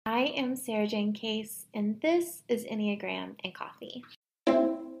I am Sarah Jane Case, and this is Enneagram and Coffee.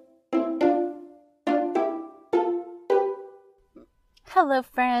 Hello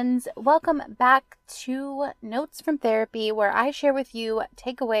friends, welcome back to Notes from Therapy, where I share with you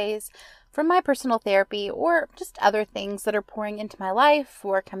takeaways from my personal therapy or just other things that are pouring into my life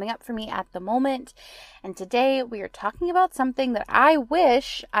or coming up for me at the moment. And today we are talking about something that I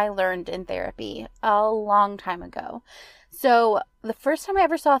wish I learned in therapy a long time ago. So the first time I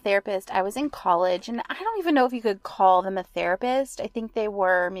ever saw a therapist, I was in college, and I don't even know if you could call them a therapist. I think they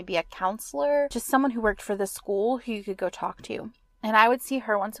were maybe a counselor, just someone who worked for the school who you could go talk to. And I would see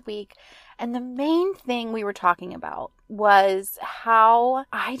her once a week. And the main thing we were talking about was how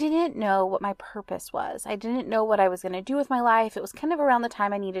I didn't know what my purpose was. I didn't know what I was going to do with my life. It was kind of around the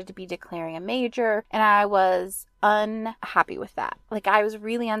time I needed to be declaring a major. And I was unhappy with that. Like, I was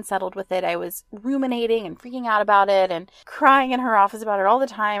really unsettled with it. I was ruminating and freaking out about it and crying in her office about it all the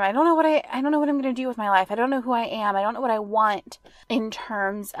time. I don't know what I'm going to do with my life. I don't know who I am. I don't know what I want in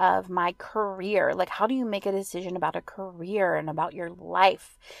terms of my career. Like, how do you make a decision about a career and about your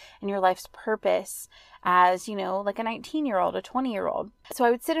life and your life's purpose as, like a 19-year-old, a 20-year-old. So I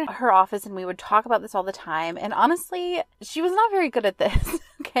would sit in her office and we would talk about this all the time. And honestly, she was not very good at this.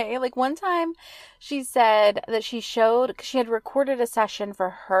 Okay. Like, one time she said that she had recorded a session for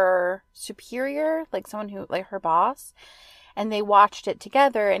her superior, like someone who, like her boss, and they watched it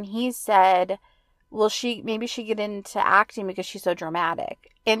together. And he said, well, maybe she get into acting because she's so dramatic.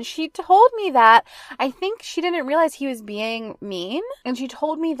 And she told me that. I think she didn't realize he was being mean. And she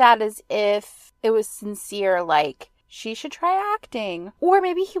told me that as if it was sincere, like she should try acting. Or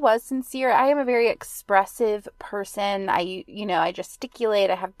maybe he was sincere. I am a very expressive person. I gesticulate.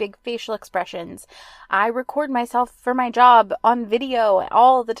 I have big facial expressions. I record myself for my job on video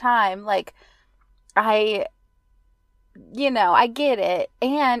all the time. Like, I get it.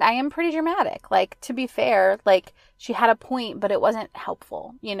 And I am pretty dramatic. Like, to be fair, like, she had a point, but it wasn't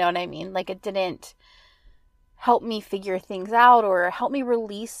helpful. You know what I mean? Like, it didn't help me figure things out or help me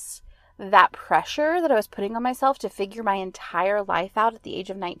release that pressure that I was putting on myself to figure my entire life out at the age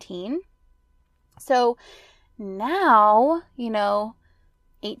of 19. So now,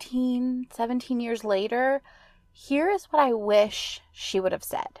 18, 17 years later, here is what I wish she would have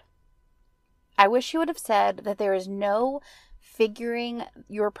said. I wish she would have said that there is no figuring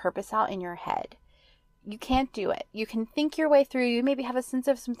your purpose out in your head. You can't do it. You can think your way through. You maybe have a sense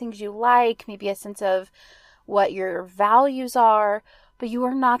of some things you like, maybe a sense of what your values are, but you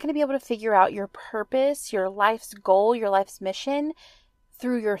are not going to be able to figure out your purpose, your life's goal, your life's mission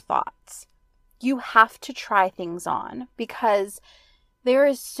through your thoughts. You have to try things on, because there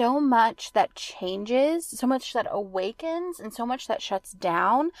is so much that changes, so much that awakens, and so much that shuts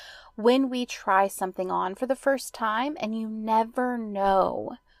down when we try something on for the first time, and you never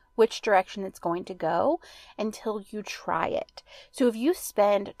know which direction it's going to go until you try it. So if you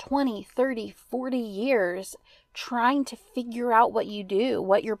spend 20, 30, 40 years trying to figure out what you do,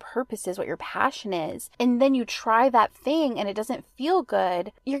 what your purpose is, what your passion is, and then you try that thing and it doesn't feel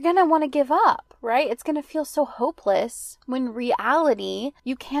good, you're going to want to give up, right? It's going to feel so hopeless when reality,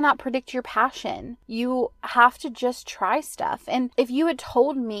 you cannot predict your passion. You have to just try stuff. And if you had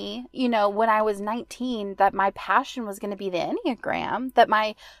told me, when I was 19 that my passion was going to be the Enneagram, that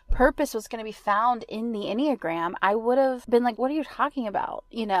my purpose was going to be found in the Enneagram, I would have been like, what are you talking about?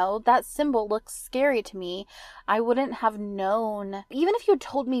 That symbol looks scary to me. I wouldn't have known, even if you had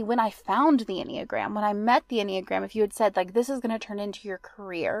told me when I found the Enneagram, when I met the Enneagram, if you had said, like, this is going to turn into your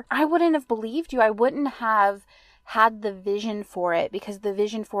career, I wouldn't have believed you. I wouldn't have had the vision for it, because the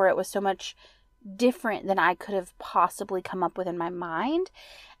vision for it was so much different than I could have possibly come up with in my mind.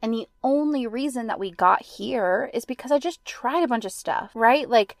 And the only reason that we got here is because I just tried a bunch of stuff, right?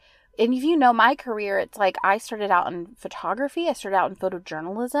 Like, and if you know my career, it's like I started out in photography. I started out in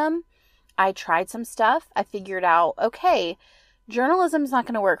photojournalism. I tried some stuff. I figured out, okay, journalism is not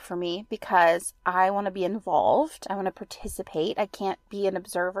going to work for me because I want to be involved. I want to participate. I can't be an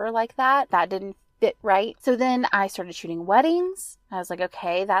observer like that. That didn't fit right. So then I started shooting weddings. I was like,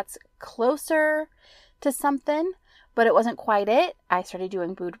 okay, that's closer to something, but it wasn't quite it. I started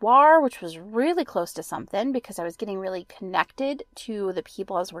doing boudoir, which was really close to something because I was getting really connected to the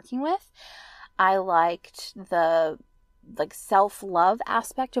people I was working with. I liked the self-love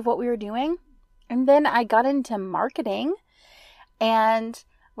aspect of what we were doing. And then I got into marketing and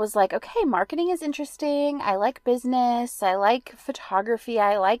was like, okay, marketing is interesting. I like business. I like photography.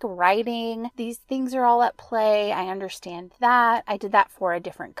 I like writing. These things are all at play. I understand that. I did that for a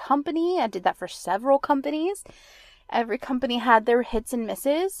different company. I did that for several companies. Every company had their hits and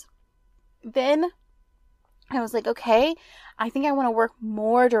misses. Then I was like, okay, I think I want to work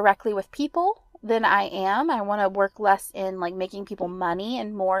more directly with people than I am. I want to work less in like making people money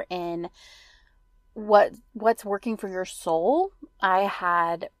and more in what's working for your soul. I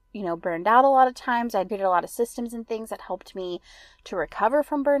had, burned out a lot of times. I created a lot of systems and things that helped me to recover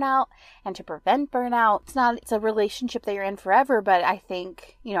from burnout and to prevent burnout. It's a relationship that you're in forever, but I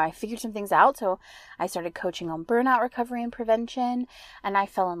think, I figured some things out. So I started coaching on burnout recovery and prevention, and I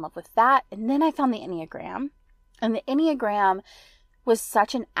fell in love with that. And then I found the Enneagram, and the Enneagram was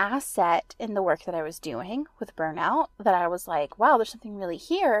such an asset in the work that I was doing with burnout that I was like, wow, there's something really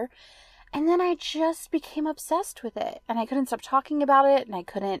here. And then I just became obsessed with it, and I couldn't stop talking about it, and I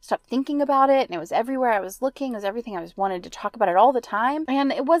couldn't stop thinking about it, and it was everywhere I was looking. It was everything. I wanted to talk about it all the time,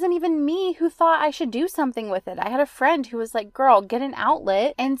 and it wasn't even me who thought I should do something with it. I had a friend who was like, girl, get an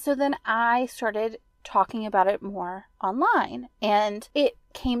outlet. And so then I started talking about it more online, and it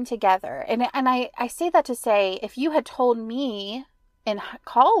came together. And I say that to say, if you had told me in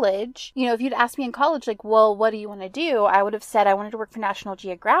college, if you'd asked me in college, like, well, what do you want to do? I would have said I wanted to work for National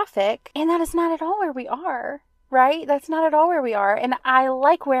Geographic. And that is not at all where we are, right? That's not at all where we are. And I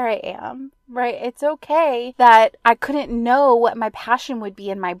like where I am, right? It's okay that I couldn't know what my passion would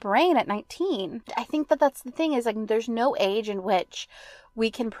be in my brain at 19. I think that that's the thing, is like, there's no age in which we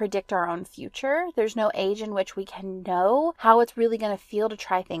can predict our own future. There's no age in which we can know how it's really going to feel to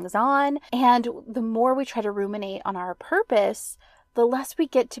try things on. And the more we try to ruminate on our purpose, the less we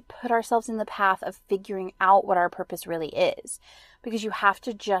get to put ourselves in the path of figuring out what our purpose really is, because you have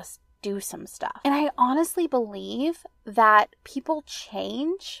to just do some stuff. And I honestly believe that people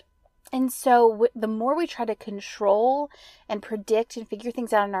change. And so the more we try to control and predict and figure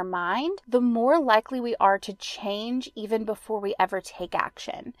things out in our mind, the more likely we are to change even before we ever take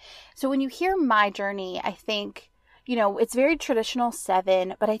action. So when you hear my journey, I think, it's very traditional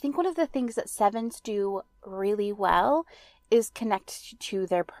 7, but I think one of the things that 7s do really well is connect to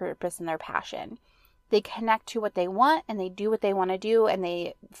their purpose and their passion. They connect to what they want, and they do what they want to do, and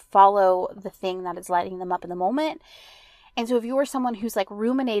they follow the thing that is lighting them up in the moment. And so if you are someone who's like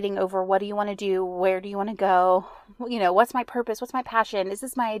ruminating over, what do you want to do? Where do you want to go? What's my purpose? What's my passion? Is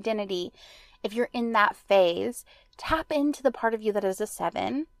this my identity? If you're in that phase, tap into the part of you that is a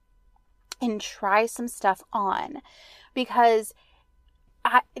 7 and try some stuff on, because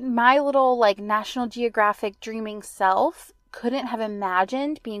my little like National Geographic dreaming self couldn't have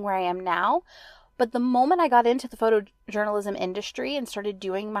imagined being where I am now. But the moment I got into the photojournalism industry and started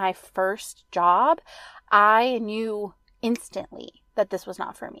doing my first job, I knew instantly that this was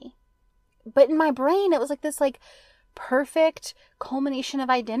not for me. But in my brain, it was like this like perfect culmination of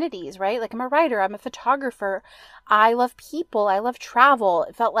identities, right? Like, I'm a writer, I'm a photographer, I love people, I love travel.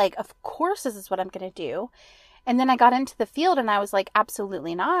 It felt like, of course, this is what I'm going to do. And then I got into the field and I was like,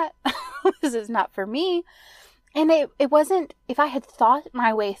 absolutely not. This is not for me. And it wasn't, if I had thought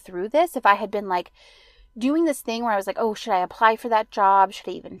my way through this, if I had been like doing this thing where I was like, oh, should I apply for that job? Should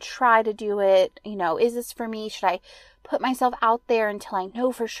I even try to do it? Is this for me? Should I put myself out there until I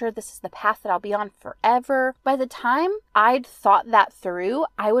know for sure this is the path that I'll be on forever? By the time I'd thought that through,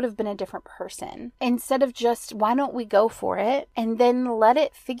 I would have been a different person. Instead of just, why don't we go for it and then let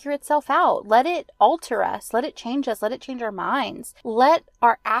it figure itself out? Let it alter us. Let it change us. Let it change our minds. Let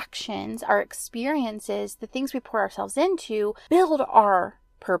our actions, our experiences, the things we pour ourselves into build our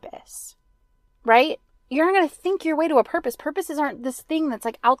purpose, right? You're not going to think your way to a purpose. Purposes aren't this thing that's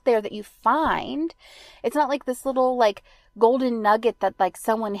like out there that you find. It's not like this little like golden nugget that like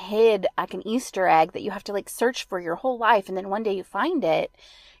someone hid like an Easter egg that you have to like search for your whole life and then one day you find it.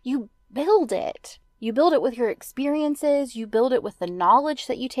 You build it. You build it with your experiences. You build it with the knowledge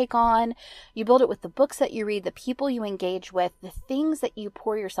that you take on. You build it with the books that you read, the people you engage with, the things that you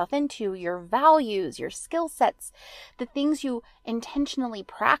pour yourself into, your values, your skill sets, the things you intentionally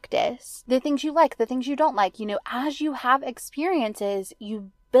practice, the things you like, the things you don't like. As you have experiences, you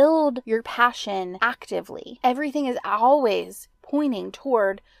build your passion actively. Everything is always pointing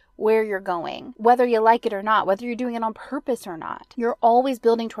toward where you're going, whether you like it or not, whether you're doing it on purpose or not. You're always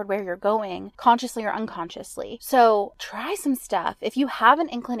building toward where you're going, consciously or unconsciously. So try some stuff. If you have an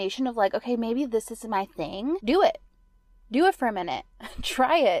inclination of like, okay, maybe this is my thing, do it. Do it for a minute.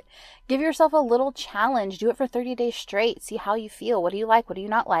 Try it. Give yourself a little challenge. Do it for 30 days straight. See how you feel. What do you like? What do you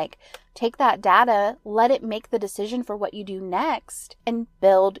not like? Take that data, let it make the decision for what you do next, and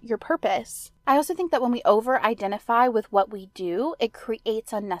build your purpose. I also think that when we over-identify with what we do, it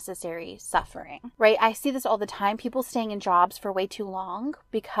creates unnecessary suffering, right? I see this all the time. People staying in jobs for way too long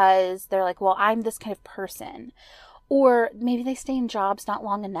because they're like, well, I'm this kind of person. Or maybe they stay in jobs not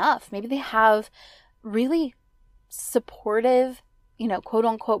long enough. Maybe they have really supportive, quote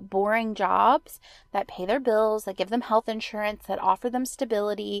unquote boring jobs that pay their bills, that give them health insurance, that offer them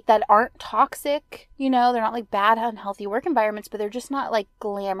stability, that aren't toxic. They're not like bad, unhealthy work environments, but they're just not like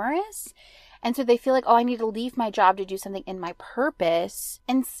glamorous. And so they feel like, oh, I need to leave my job to do something in my purpose,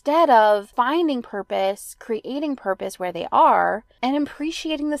 instead of finding purpose, creating purpose where they are, and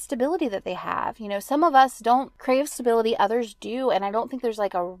appreciating the stability that they have. Some of us don't crave stability, others do. And I don't think there's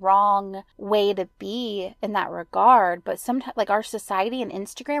like a wrong way to be in that regard. But sometimes like our society and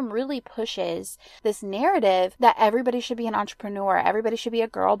Instagram really pushes this narrative that everybody should be an entrepreneur, everybody should be a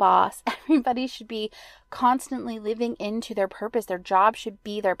girl boss, everybody should be constantly living into their purpose. Their job should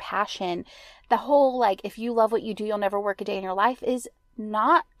be their passion. The whole like, if you love what you do, you'll never work a day in your life is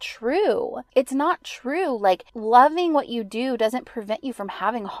not true. It's not true. Like, loving what you do doesn't prevent you from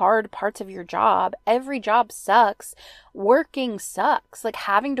having hard parts of your job. Every job sucks. Working sucks. Like,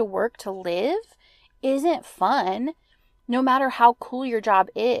 having to work to live isn't fun, no matter how cool your job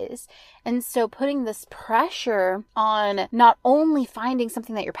is. And so putting this pressure on not only finding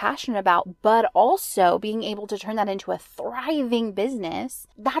something that you're passionate about, but also being able to turn that into a thriving business,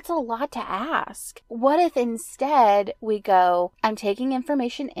 that's a lot to ask. What if instead we go, I'm taking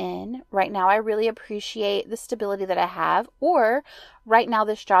information in. Right now, I really appreciate the stability that I have. Or right now,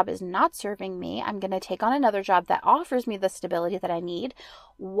 this job is not serving me. I'm going to take on another job that offers me the stability that I need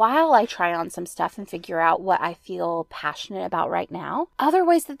while I try on some stuff and figure out what I feel passionate about right now. Other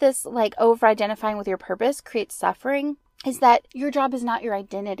ways that this like over-identifying with your purpose creates suffering is that your job is not your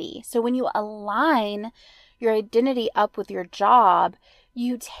identity. So when you align your identity up with your job,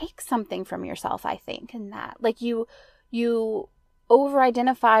 you take something from yourself, I think, in that. Like you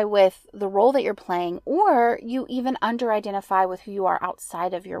over-identify with the role that you're playing, or you even under-identify with who you are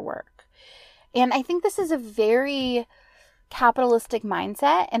outside of your work. And I think this is a very capitalistic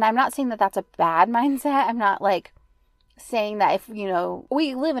mindset. And I'm not saying that that's a bad mindset. I'm not like saying that if,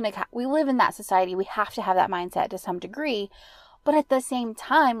 we live in that society, we have to have that mindset to some degree. But at the same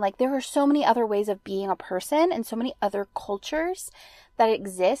time, like, there are so many other ways of being a person and so many other cultures that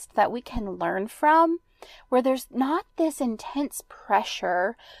exist that we can learn from, where there's not this intense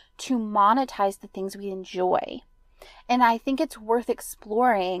pressure to monetize the things we enjoy. And I think it's worth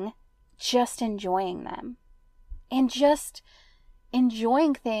exploring just enjoying them and just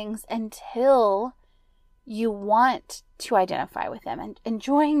enjoying things until you want to identify with them, and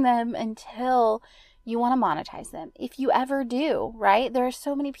enjoying them until you want to monetize them. If you ever do, right? There are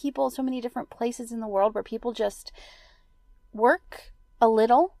so many people, so many different places in the world where people just work a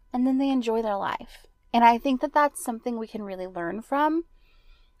little and then they enjoy their life. And I think that that's something we can really learn from.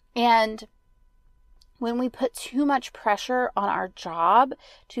 And when we put too much pressure on our job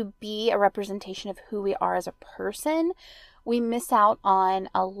to be a representation of who we are as a person, we miss out on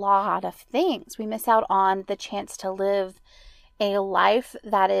a lot of things. We miss out on the chance to live a life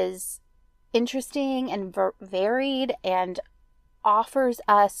that is interesting and varied and offers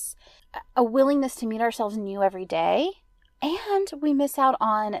us a willingness to meet ourselves new every day. And we miss out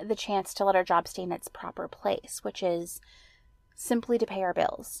on the chance to let our job stay in its proper place, which is simply to pay our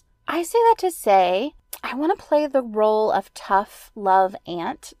bills. I say that to say, I want to play the role of tough love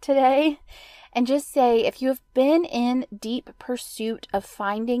aunt today and just say, if you have been in deep pursuit of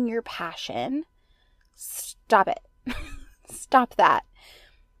finding your passion, stop it. Stop that.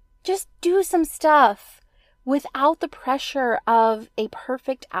 Just do some stuff without the pressure of a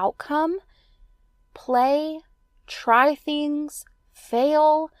perfect outcome. Play, try things,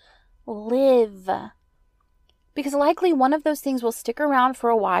 fail, live. Because likely one of those things will stick around for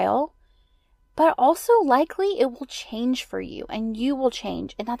a while, but also likely it will change for you and you will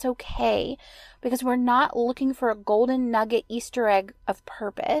change, and that's okay, because we're not looking for a golden nugget Easter egg of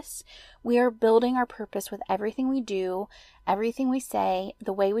purpose. We are building our purpose with everything we do, everything we say,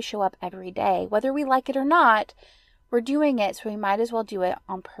 the way we show up every day. Whether we like it or not, we're doing it, so we might as well do it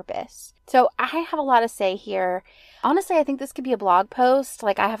on purpose. So I have a lot to say here. Honestly, I think this could be a blog post.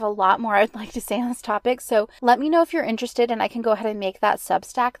 Like, I have a lot more I'd like to say on this topic. So let me know if you're interested, and I can go ahead and make that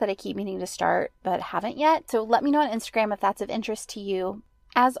Substack that I keep meaning to start but haven't yet. So let me know on Instagram if that's of interest to you.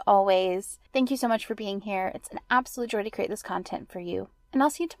 As always, thank you so much for being here. It's an absolute joy to create this content for you. And I'll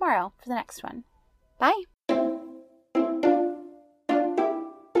see you tomorrow for the next one. Bye.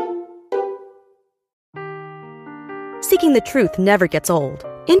 Seeking the truth never gets old.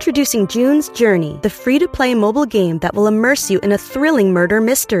 Introducing June's Journey, the free-to-play mobile game that will immerse you in a thrilling murder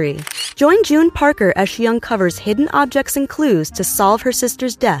mystery. Join June Parker as she uncovers hidden objects and clues to solve her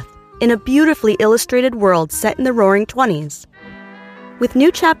sister's death in a beautifully illustrated world set in the Roaring '20s. With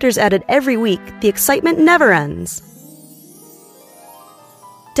new chapters added every week, the excitement never ends.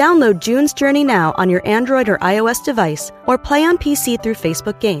 Download June's Journey now on your Android or iOS device, or play on PC through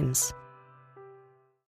Facebook Games.